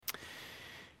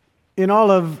In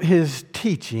all of his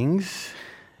teachings,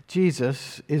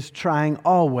 Jesus is trying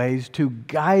always to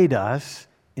guide us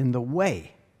in the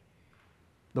way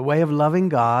of loving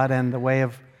God and the way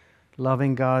of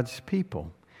loving God's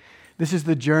people. This is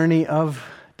the journey of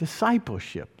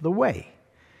discipleship, the way.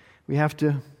 We have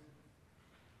to,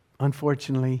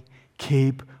 unfortunately,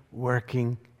 keep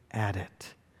working at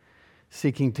it,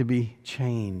 seeking to be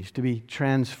changed, to be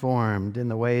transformed in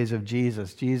the ways of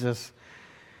Jesus. Jesus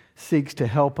seeks to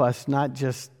help us not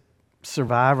just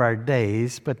survive our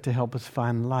days, but to help us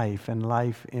find life and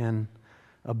life in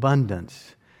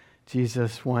abundance.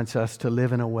 Jesus wants us to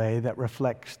live in a way that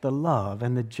reflects the love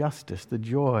and the justice, the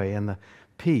joy and the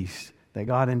peace that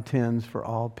God intends for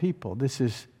all people. This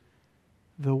is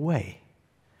the way.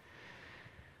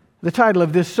 The title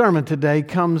of this sermon today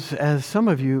comes, as some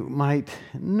of you might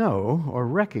know or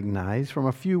recognize, from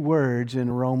a few words in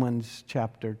Romans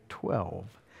chapter 12,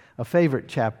 a favorite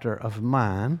chapter of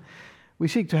mine. We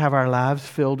seek to have our lives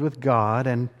filled with God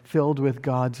and filled with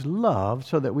God's love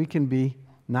so that we can be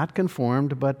not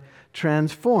conformed but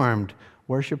transformed,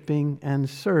 worshiping and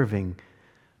serving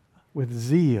with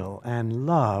zeal and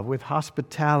love, with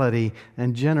hospitality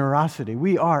and generosity.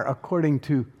 We are, according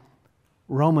to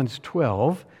Romans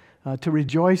 12, to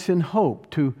rejoice in hope,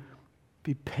 to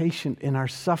be patient in our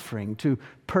suffering, to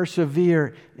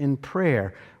persevere in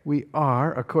prayer. We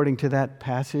are, according to that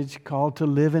passage, called to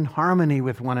live in harmony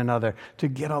with one another, to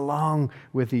get along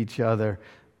with each other.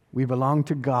 We belong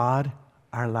to God.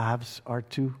 Our lives are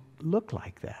to look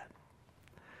like that.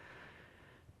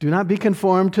 Do not be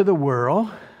conformed to the world.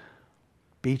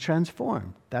 Be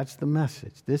transformed. That's the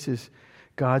message. This is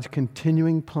God's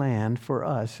continuing plan for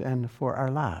us and for our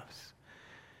lives.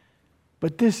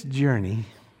 But this journey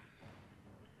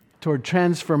toward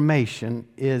transformation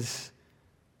is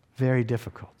very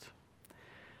difficult.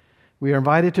 We are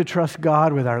invited to trust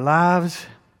God with our lives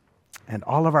and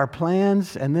all of our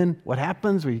plans, and then what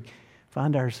happens? We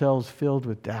find ourselves filled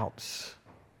with doubts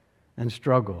and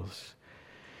struggles.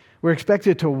 We're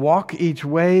expected to walk each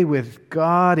way with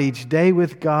God, each day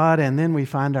with God, and then we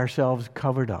find ourselves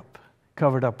covered up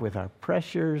with our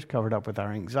pressures, covered up with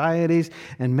our anxieties,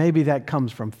 and maybe that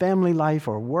comes from family life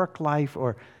or work life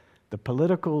or the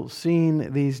political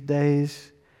scene these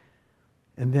days.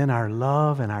 And then our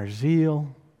love and our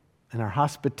zeal and our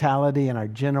hospitality and our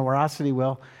generosity,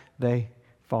 well, they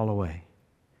fall away.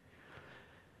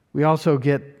 We also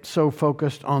get so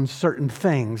focused on certain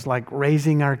things like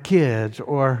raising our kids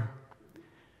or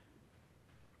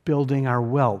building our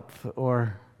wealth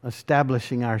or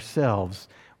establishing ourselves.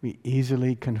 We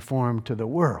easily conform to the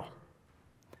world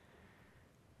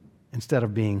instead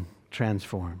of being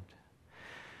transformed.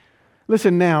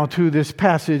 Listen now to this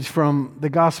passage from the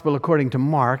Gospel according to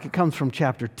Mark. It comes from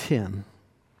chapter 10.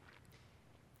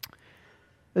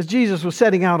 As Jesus was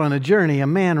setting out on a journey, a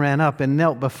man ran up and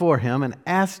knelt before him and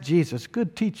asked Jesus,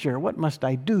 "Good teacher, what must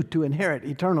I do to inherit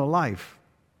eternal life?"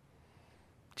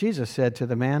 Jesus said to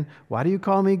the man, "Why do you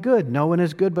call me good? No one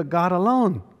is good but God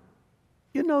alone.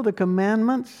 You know the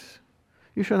commandments.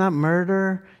 You shall not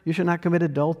murder. You shall not commit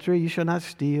adultery. You shall not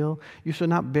steal. You shall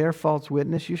not bear false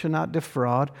witness. You shall not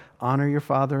defraud. Honor your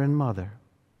father and mother."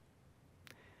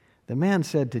 The man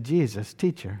said to Jesus,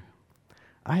 "Teacher,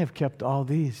 I have kept all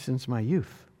these since my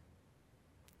youth."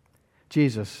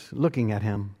 Jesus, looking at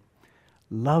him,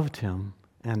 loved him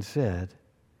and said,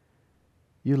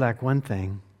 "You lack one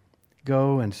thing.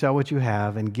 Go and sell what you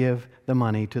have and give the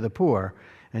money to the poor,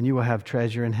 and you will have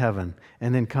treasure in heaven.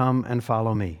 And then come and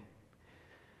follow me."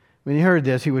 When he heard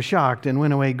this, he was shocked and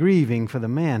went away grieving, for the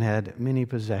man had many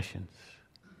possessions.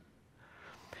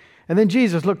 And then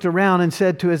Jesus looked around and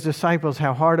said to his disciples,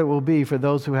 "How hard it will be for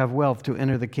those who have wealth to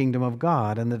enter the kingdom of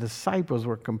God." And the disciples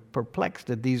were perplexed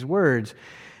at these words.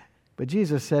 But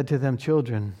Jesus said to them,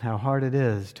 "Children, how hard it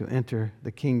is to enter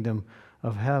the kingdom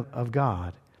of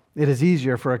God. It is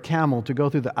easier for a camel to go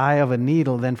through the eye of a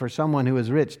needle than for someone who is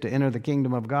rich to enter the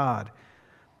kingdom of God."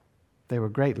 They were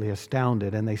greatly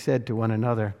astounded, and they said to one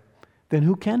another, "Then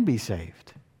who can be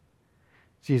saved?"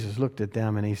 Jesus looked at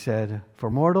them and he said, "For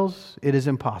mortals it is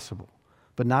impossible,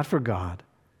 but not for God.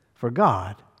 For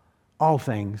God, all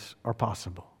things are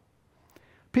possible."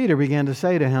 Peter began to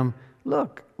say to him,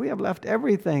 "Look, we have left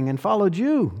everything and followed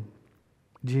you."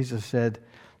 Jesus said,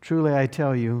 "Truly I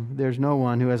tell you, there's no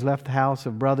one who has left the house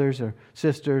of brothers or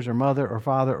sisters or mother or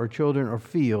father or children or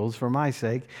fields for my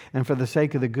sake and for the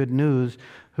sake of the good news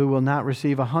who will not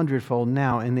receive 100-fold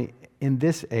now in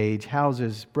this age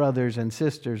houses, brothers and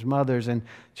sisters, mothers and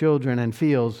children and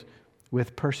fields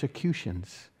with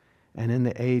persecutions, and in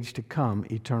the age to come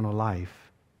eternal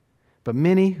life. But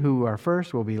many who are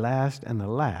first will be last, and the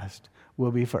last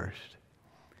will be first."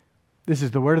 This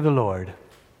is the word of the Lord.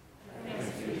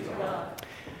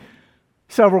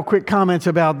 Several quick comments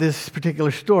about this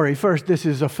particular story. First, this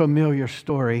is a familiar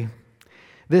story.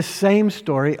 This same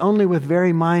story, only with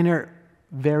very minor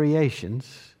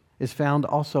variations, is found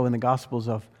also in the Gospels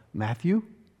of Matthew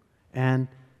and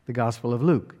the Gospel of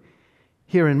Luke.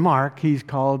 Here in Mark, he's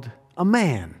called a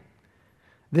man.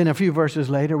 Then a few verses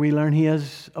later, we learn he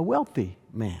is a wealthy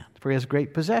man, for he has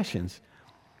great possessions.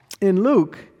 In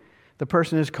Luke, the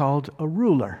person is called a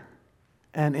ruler.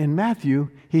 And in Matthew,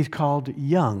 he's called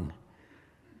young.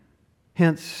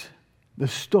 Hence, the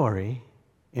story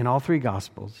in all three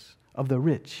Gospels of the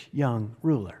rich young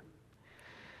ruler.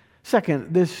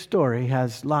 Second, this story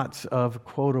has lots of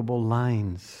quotable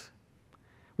lines.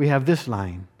 We have this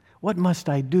line, "What must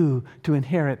I do to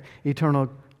inherit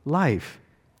eternal life?"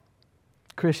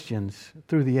 Christians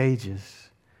through the ages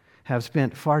have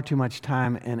spent far too much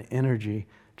time and energy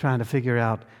trying to figure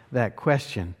out that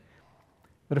question.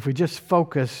 But if we just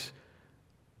focus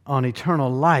on eternal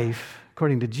life,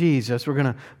 according to Jesus, we're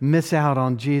going to miss out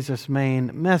on Jesus' main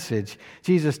message.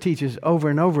 Jesus teaches over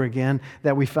and over again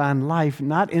that we find life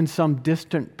not in some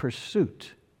distant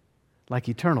pursuit, like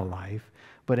eternal life,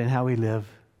 but in how we live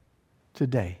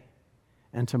today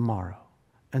and tomorrow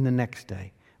and the next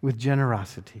day with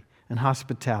generosity and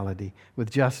hospitality, with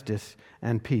justice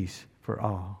and peace for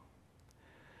all.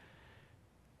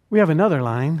 We have another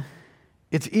line.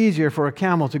 It's easier for a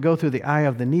camel to go through the eye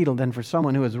of the needle than for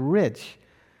someone who is rich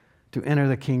to enter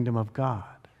the kingdom of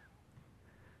God.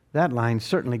 That line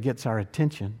certainly gets our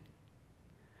attention.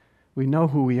 We know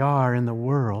who we are in the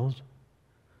world,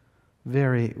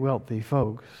 very wealthy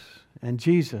folks. And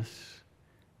Jesus,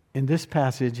 in this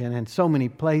passage and in so many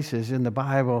places in the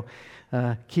Bible,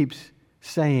 keeps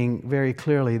saying very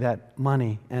clearly that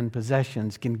money and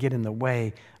possessions can get in the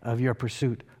way of your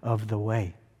pursuit of the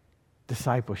way,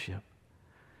 discipleship.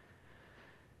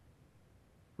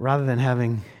 Rather than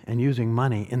having and using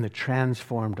money in the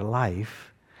transformed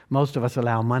life, most of us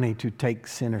allow money to take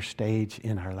center stage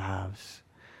in our lives.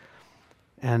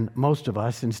 And most of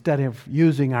us, instead of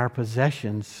using our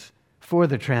possessions for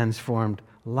the transformed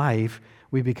life,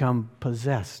 we become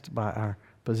possessed by our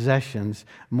possessions,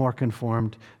 more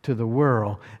conformed to the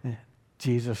world.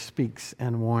 Jesus speaks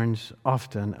and warns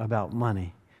often about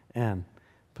money and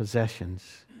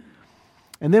possessions.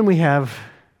 And then we have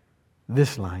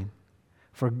this line,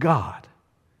 "For God,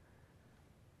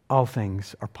 all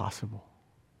things are possible."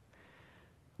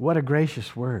 What a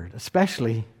gracious word,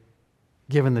 especially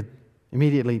given the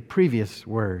immediately previous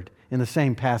word in the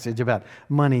same passage about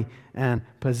money and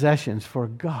possessions. For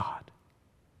God,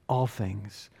 all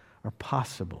things are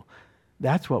possible.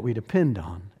 That's what we depend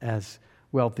on as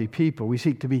wealthy people. We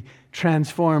seek to be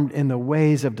transformed in the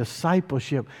ways of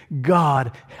discipleship,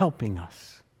 God helping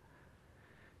us.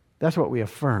 That's what we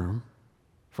affirm.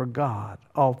 For God,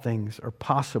 all things are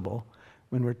possible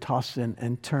when we're tossing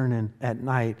and turning at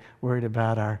night, worried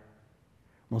about our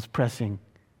most pressing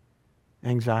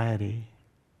anxiety.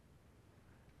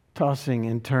 Tossing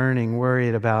and turning,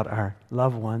 worried about our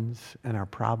loved ones and our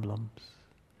problems.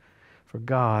 For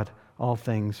God, all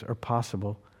things are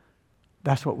possible.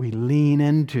 That's what we lean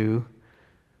into,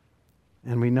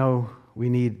 and we know we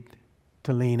need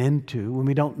to lean into when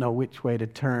we don't know which way to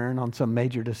turn on some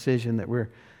major decision that we're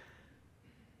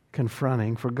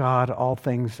confronting. For God, all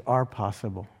things are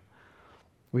possible.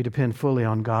 We depend fully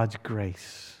on God's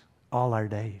grace all our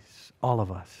days, all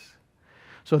of us.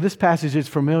 So this passage is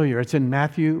familiar. It's in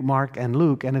Matthew, Mark, and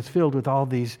Luke, and it's filled with all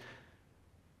these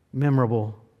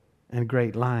memorable and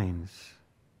great lines.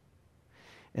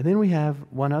 And then we have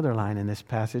one other line in this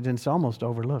passage, and it's almost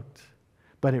overlooked,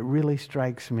 but it really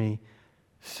strikes me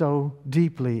so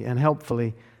deeply and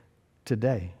helpfully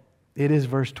today. It is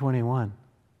verse 21.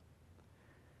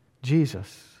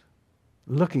 Jesus,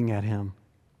 looking at him,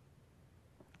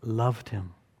 loved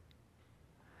him.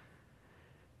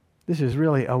 This is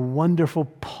really a wonderful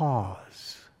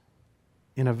pause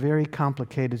in a very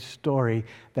complicated story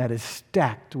that is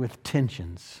stacked with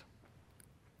tensions.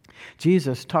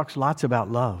 Jesus talks lots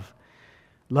about love,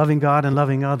 loving God and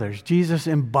loving others. Jesus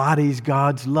embodies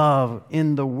God's love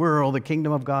in the world. The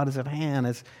kingdom of God is at hand,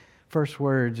 as first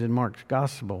words in Mark's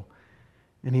gospel.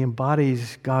 And he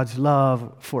embodies God's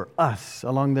love for us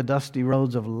along the dusty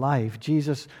roads of life.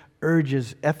 Jesus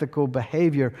urges ethical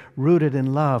behavior rooted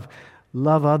in love.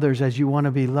 Love others as you want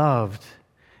to be loved.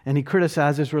 And he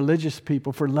criticizes religious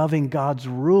people for loving God's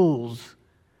rules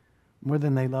more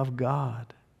than they love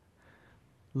God.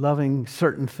 Loving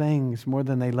certain things more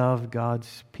than they love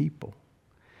God's people.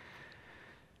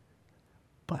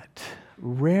 But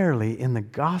rarely in the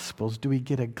Gospels do we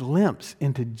get a glimpse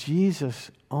into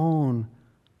Jesus' own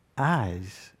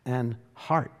eyes and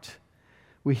heart.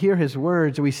 We hear his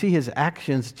words, we see his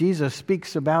actions. Jesus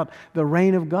speaks about the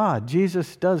reign of God.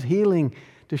 Jesus does healing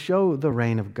to show the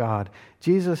reign of God.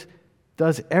 Jesus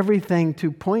does everything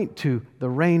to point to the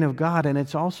reign of God, and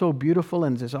it's also beautiful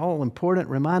and it's all important,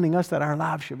 reminding us that our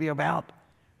lives should be about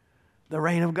the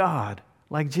reign of God,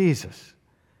 like Jesus.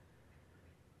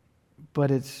 But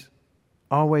it's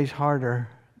always harder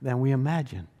than we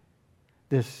imagine,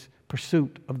 this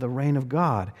pursuit of the reign of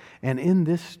God. And in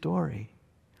this story,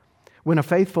 when a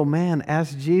faithful man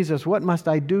asks Jesus, "What must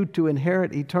I do to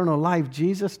inherit eternal life?"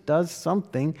 Jesus does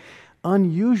something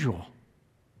unusual.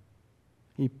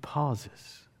 He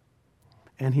pauses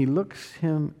and he looks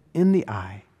him in the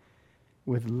eye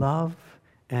with love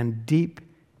and deep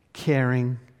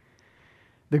caring.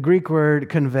 The Greek word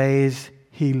conveys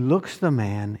he looks the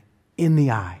man in the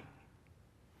eye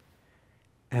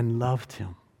and loved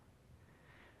him.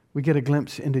 We get a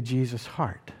glimpse into Jesus'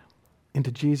 heart,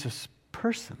 into Jesus'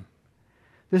 person.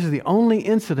 This is the only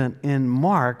incident in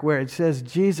Mark where it says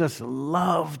Jesus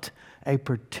loved a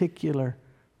particular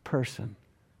person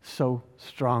so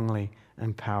strongly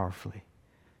and powerfully.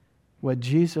 What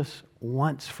Jesus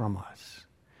wants from us,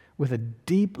 with a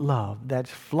deep love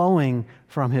that's flowing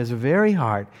from his very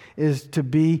heart, is to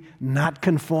be not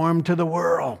conformed to the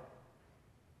world,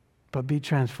 but be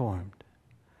transformed.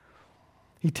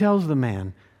 He tells the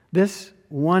man, this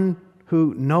one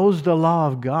who knows the law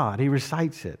of God, he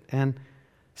recites it and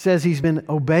says he's been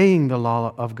obeying the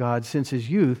law of God since his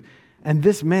youth, and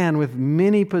this man with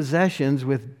many possessions,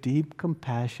 with deep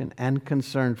compassion and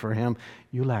concern for him,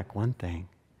 you lack one thing.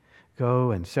 Go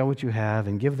and sell what you have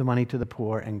and give the money to the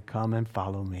poor and come and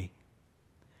follow me.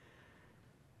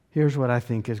 Here's what I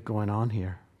think is going on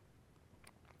here.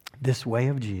 This way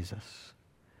of Jesus,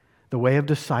 the way of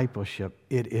discipleship,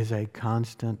 it is a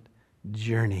constant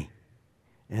journey,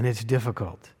 and it's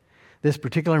difficult. This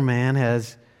particular man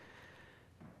has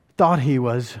thought he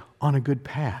was on a good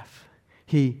path.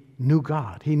 He knew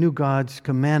God. He knew God's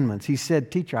commandments. He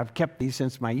said, "Teacher, I've kept these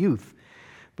since my youth."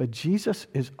 But Jesus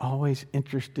is always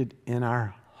interested in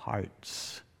our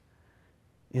hearts,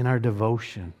 in our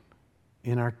devotion,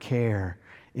 in our care,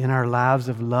 in our lives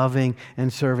of loving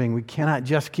and serving. We cannot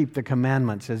just keep the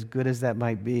commandments, as good as that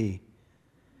might be.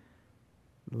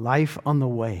 Life on the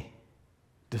way,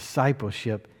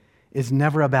 discipleship, is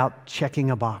never about checking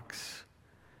a box.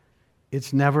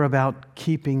 It's never about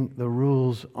keeping the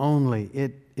rules only.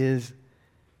 It is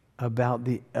about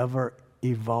the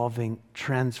ever-evolving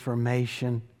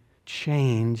transformation,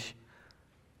 change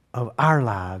of our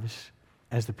lives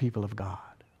as the people of God.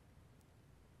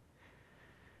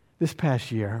 This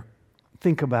past year,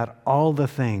 think about all the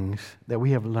things that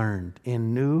we have learned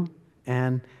in new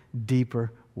and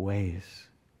deeper ways.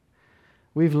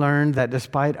 We've learned that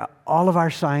despite all of our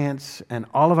science and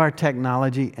all of our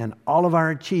technology and all of our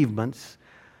achievements,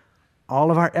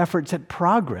 all of our efforts at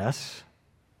progress,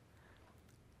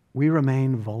 we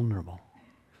remain vulnerable.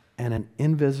 And an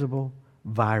invisible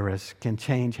virus can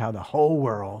change how the whole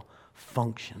world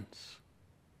functions.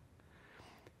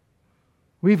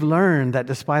 We've learned that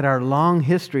despite our long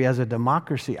history as a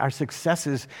democracy, our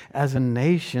successes as a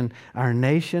nation, our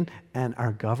nation and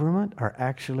our government are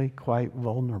actually quite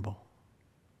vulnerable.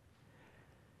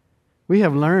 We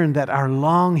have learned that our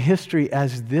long history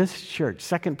as this church,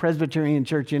 Second Presbyterian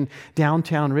Church in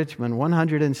downtown Richmond,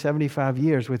 175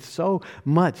 years with so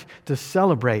much to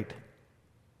celebrate,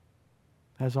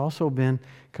 has also been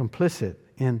complicit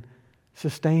in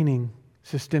sustaining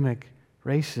systemic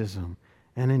racism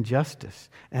and injustice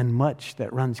and much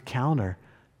that runs counter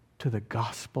to the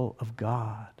gospel of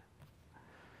God.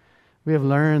 We have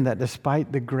learned that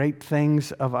despite the great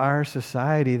things of our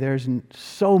society, there's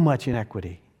so much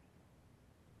inequity.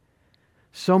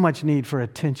 So much need for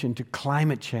attention to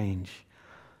climate change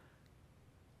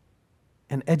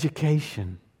and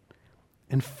education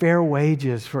and fair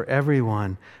wages for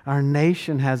everyone. Our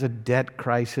nation has a debt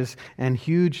crisis and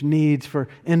huge needs for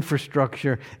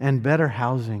infrastructure and better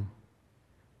housing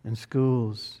and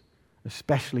schools,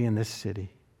 especially in this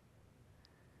city.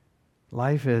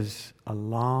 Life is a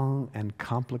long and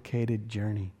complicated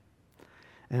journey.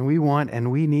 And we want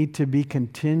and we need to be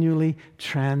continually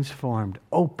transformed,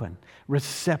 open,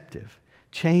 receptive,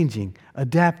 changing,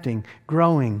 adapting,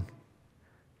 growing,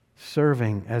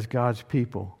 serving as God's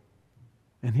people.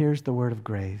 And here's the word of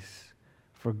grace.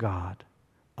 For God,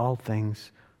 all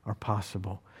things are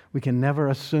possible. We can never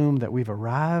assume that we've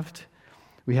arrived.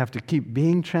 We have to keep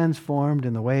being transformed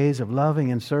in the ways of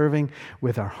loving and serving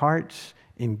with our hearts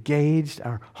engaged,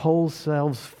 our whole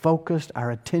selves focused,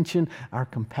 our attention, our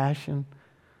compassion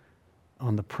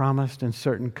on the promised and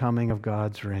certain coming of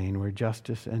God's reign, where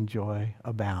justice and joy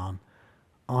abound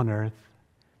on earth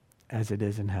as it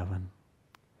is in heaven.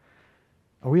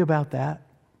 Are we about that?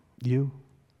 You?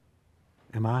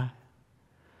 Am I?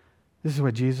 This is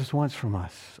what Jesus wants from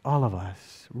us, all of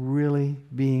us, really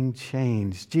being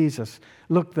changed. Jesus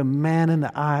looked the man in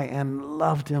the eye and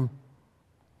loved him.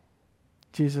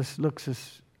 Jesus looks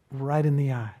us right in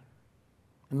the eye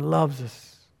and loves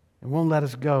us and won't let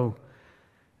us go,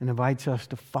 and invites us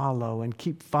to follow and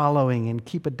keep following and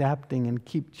keep adapting and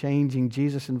keep changing.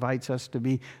 Jesus invites us to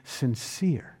be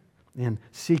sincere in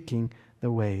seeking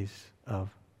the ways of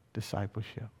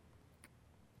discipleship.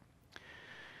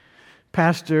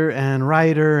 Pastor and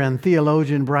writer and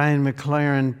theologian Brian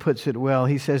McLaren puts it well.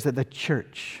 He says that the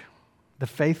church, the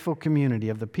faithful community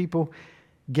of the people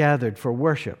gathered for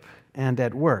worship and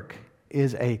at work,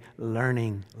 is a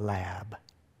learning lab.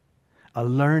 A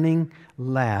learning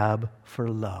lab for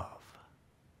love.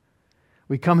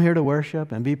 We come here to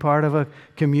worship and be part of a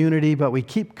community, but we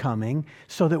keep coming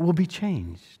so that we'll be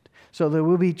changed, so that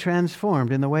we'll be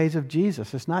transformed in the ways of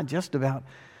Jesus. It's not just about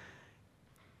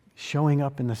showing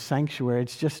up in the sanctuary.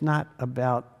 It's just not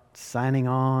about signing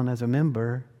on as a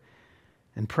member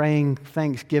and praying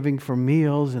thanksgiving for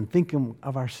meals and thinking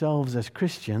of ourselves as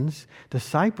Christians.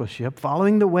 Discipleship,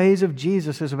 following the ways of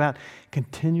Jesus, is about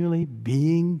continually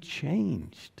being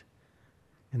changed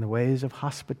in the ways of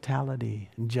hospitality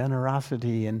and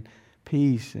generosity and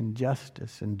peace and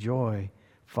justice and joy,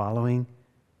 following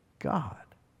God.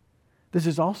 This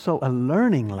is also a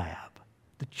learning lab,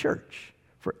 the church,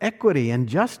 for equity and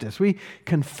justice. We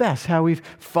confess how we've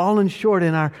fallen short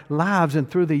in our lives and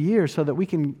through the years so that we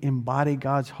can embody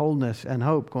God's wholeness and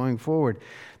hope going forward.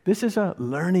 This is a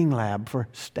learning lab for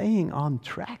staying on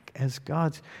track as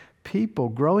God's people,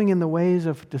 growing in the ways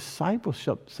of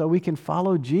discipleship so we can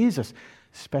follow Jesus,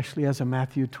 especially as a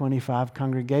Matthew 25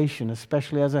 congregation,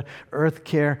 especially as a Earth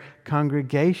Care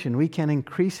congregation. We can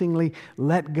increasingly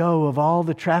let go of all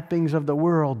the trappings of the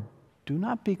world. Do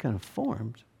not be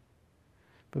conformed,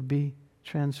 but be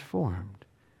transformed.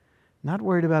 Not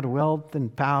worried about wealth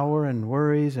and power and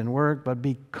worries and work, but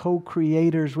be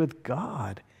co-creators with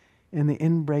God in the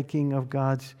inbreaking of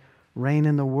God's reign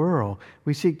in the world.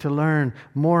 We seek to learn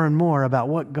more and more about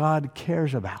what God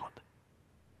cares about,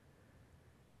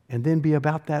 and then be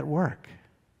about that work,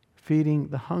 feeding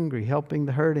the hungry, helping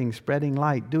the hurting, spreading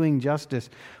light, doing justice,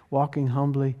 walking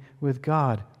humbly with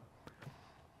God.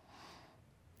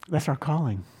 That's our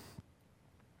calling.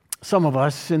 Some of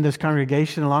us in this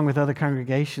congregation, along with other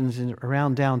congregations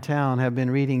around downtown, have been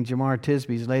reading Jemar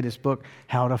Tisby's latest book,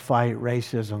 How to Fight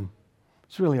Racism.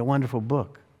 It's really a wonderful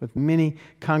book with many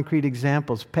concrete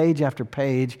examples. Page after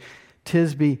page,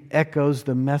 Tisby echoes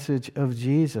the message of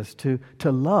Jesus. To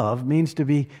love means to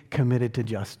be committed to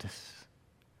justice.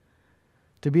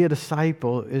 To be a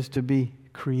disciple is to be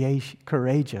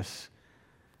courageous.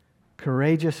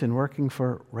 Courageous in working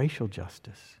for racial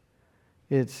justice.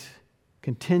 It's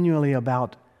continually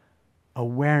about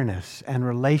awareness and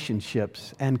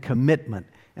relationships and commitment.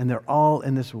 And they're all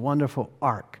in this wonderful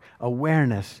arc.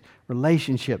 Awareness,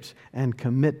 relationships, and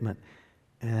commitment.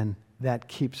 And that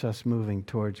keeps us moving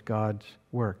towards God's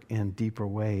work in deeper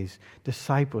ways.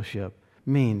 Discipleship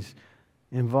means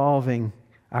involving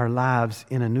our lives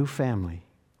in a new family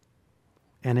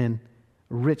and in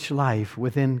rich life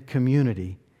within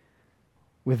community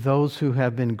with those who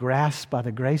have been grasped by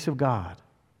the grace of God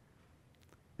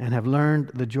and have learned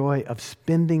the joy of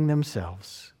spending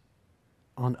themselves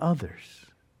on others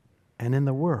and in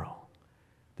the world.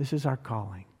 This is our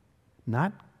calling.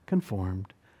 Not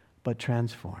conformed, but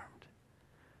transformed.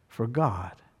 For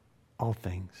God, all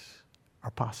things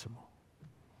are possible.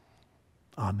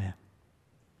 Amen.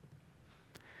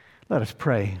 Let us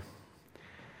pray.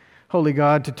 Holy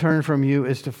God, to turn from you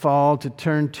is to fall. To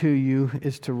turn to you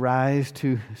is to rise.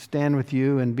 To stand with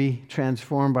you and be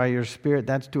transformed by your Spirit,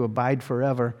 that's to abide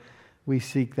forever. We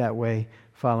seek that way,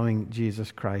 following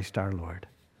Jesus Christ our Lord.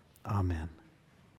 Amen.